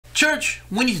Church,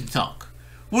 we need to talk.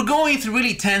 We're going through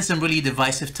really tense and really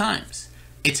divisive times.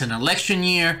 It's an election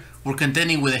year, we're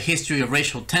contending with a history of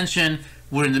racial tension,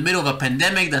 we're in the middle of a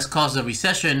pandemic that's caused a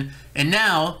recession, and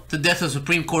now the death of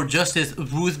Supreme Court Justice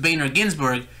Ruth Bader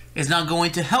Ginsburg is not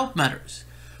going to help matters.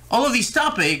 All of these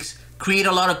topics create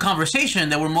a lot of conversation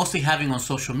that we're mostly having on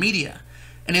social media.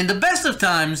 And in the best of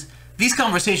times, these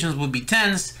conversations will be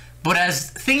tense, but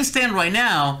as things stand right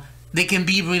now, they can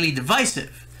be really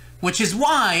divisive, which is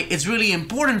why it's really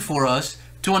important for us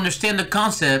to understand the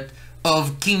concept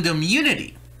of kingdom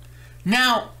unity.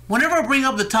 Now, whenever I bring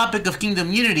up the topic of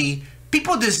kingdom unity,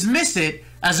 people dismiss it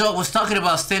as though I was talking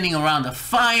about standing around a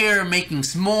fire, making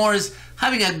s'mores,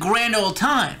 having a grand old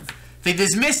time. They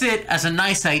dismiss it as a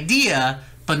nice idea,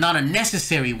 but not a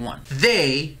necessary one.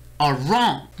 They are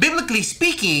wrong. Biblically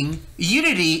speaking,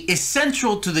 unity is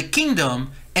central to the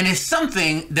kingdom and is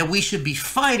something that we should be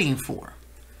fighting for.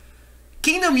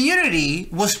 Kingdom unity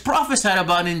was prophesied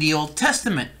about in the Old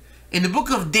Testament. In the book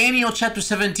of Daniel chapter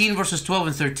 17 verses 12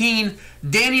 and 13,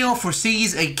 Daniel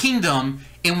foresees a kingdom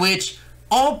in which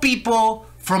all people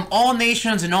from all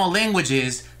nations and all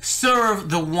languages serve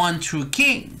the one true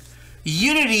king.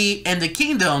 Unity and the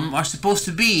kingdom are supposed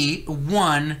to be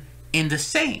one and the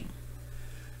same.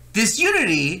 This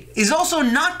unity is also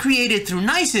not created through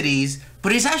niceties,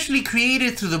 but is actually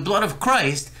created through the blood of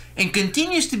Christ and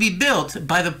continues to be built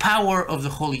by the power of the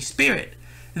Holy Spirit.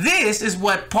 This is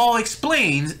what Paul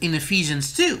explains in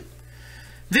Ephesians 2.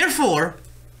 Therefore,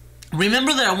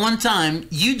 remember that at one time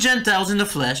you Gentiles in the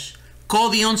flesh,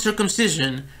 called the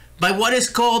uncircumcision by what is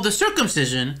called the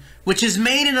circumcision, which is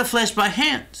made in the flesh by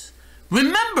hands.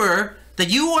 Remember that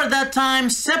you were at that time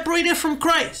separated from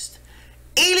Christ,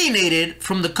 alienated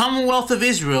from the commonwealth of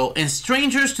Israel, and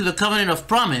strangers to the covenant of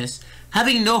promise,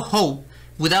 having no hope,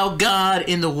 without God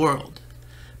in the world.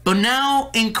 But now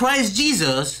in Christ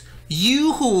Jesus,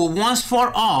 you who were once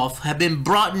far off have been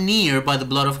brought near by the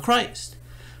blood of Christ.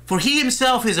 For he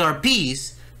himself is our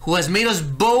peace, who has made us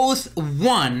both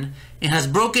one, and has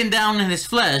broken down in his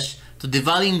flesh the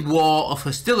dividing wall of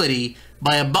hostility,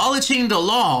 by abolishing the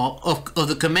law of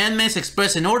the commandments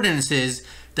expressed in ordinances,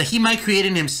 that he might create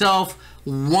in himself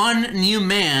one new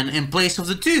man in place of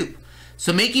the two,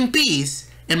 so making peace,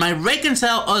 and might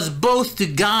reconcile us both to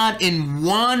God in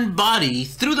one body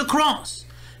through the cross,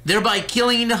 thereby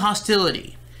killing the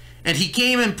hostility. And he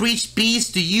came and preached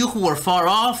peace to you who were far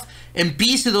off, and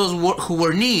peace to those who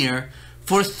were near,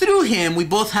 for through him we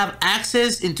both have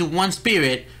access into one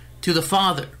spirit to the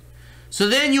Father. So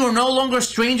then you are no longer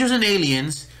strangers and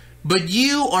aliens, but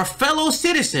you are fellow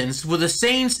citizens with the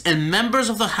saints and members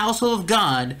of the household of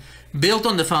God, built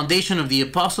on the foundation of the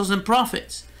apostles and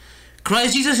prophets,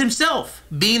 Christ Jesus himself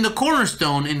being the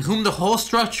cornerstone, in whom the whole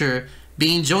structure,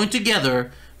 being joined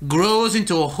together, grows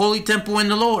into a holy temple in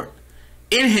the Lord.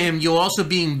 In him you are also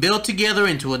being built together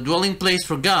into a dwelling place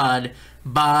for God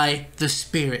by the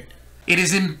Spirit. It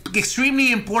is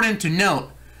extremely important to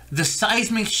note the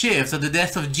seismic shift that the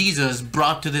death of Jesus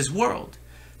brought to this world.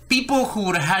 People who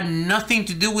would have had nothing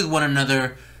to do with one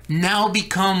another now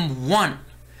become one.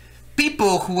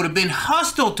 People who would have been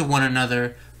hostile to one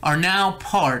another are now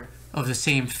part of the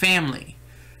same family.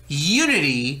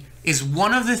 Unity is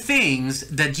one of the things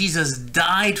that Jesus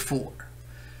died for.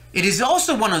 It is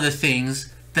also one of the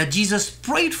things that Jesus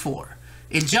prayed for.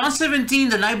 In John 17,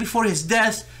 the night before his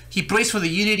death, he prays for the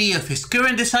unity of his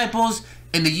current disciples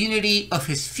and the unity of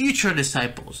his future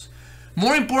disciples.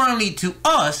 More importantly to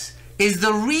us is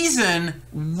the reason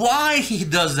why he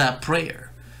does that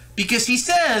prayer. Because he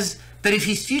says that if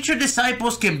his future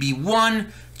disciples can be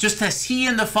one, just as he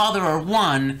and the Father are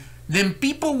one, then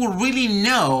people will really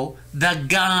know that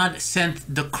God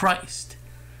sent the Christ.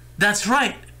 That's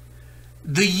right.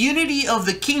 The unity of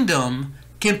the kingdom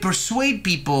can persuade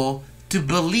people to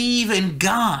believe in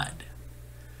God.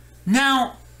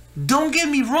 Now, don't get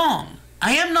me wrong.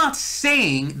 I am not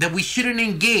saying that we shouldn't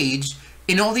engage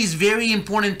in all these very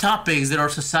important topics that our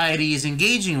society is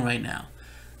engaging right now.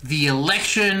 The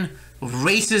election,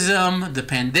 racism, the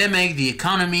pandemic, the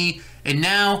economy, and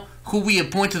now who we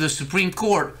appoint to the Supreme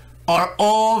Court are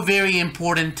all very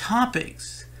important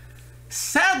topics.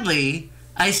 Sadly,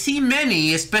 I see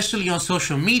many, especially on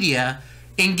social media,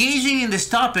 engaging in these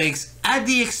topics at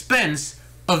the expense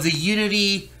of the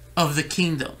unity of the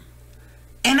kingdom.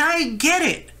 And I get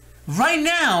it. Right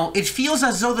now, it feels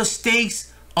as though the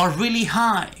stakes are really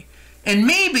high. And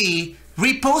maybe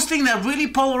reposting that really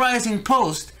polarizing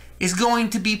post is going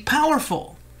to be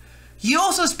powerful. You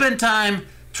also spend time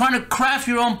trying to craft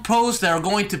your own posts that are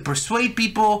going to persuade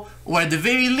people, or at the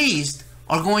very least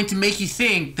are going to make you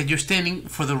think that you're standing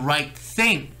for the right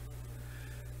thing.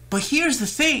 But here's the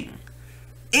thing.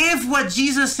 if what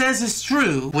Jesus says is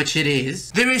true, which it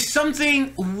is, there is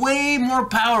something way more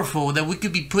powerful that we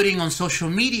could be putting on social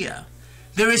media.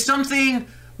 There is something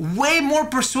way more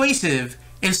persuasive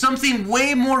and something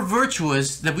way more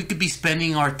virtuous that we could be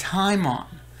spending our time on.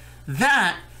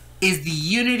 That is the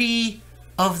unity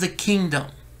of the kingdom.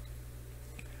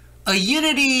 A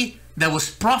unity that was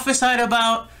prophesied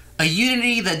about, a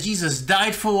unity that Jesus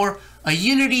died for, a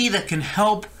unity that can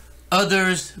help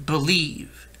others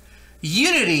believe.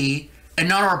 Unity, and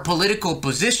not our political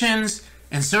positions,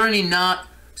 and certainly not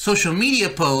social media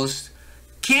posts,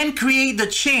 can create the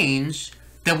change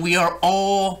that we are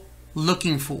all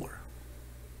looking for.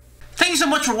 Thank you so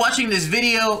much for watching this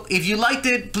video. If you liked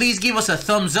it, please give us a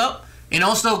thumbs up, and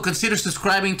also consider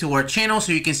subscribing to our channel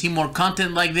so you can see more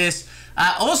content like this.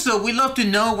 Also, we'd love to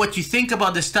know what you think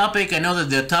about this topic. I know that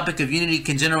the topic of unity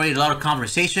can generate a lot of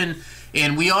conversation,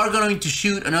 and we are going to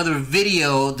shoot another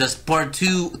video that's part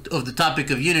 2 of the topic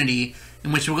of unity,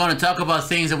 in which we're going to talk about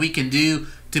things that we can do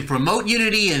to promote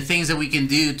unity and things that we can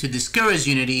do to discourage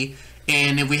unity.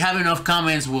 And if we have enough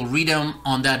comments, we'll read them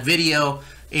on that video.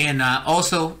 And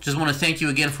also, just want to thank you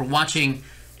again for watching,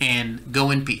 and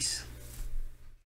go in peace.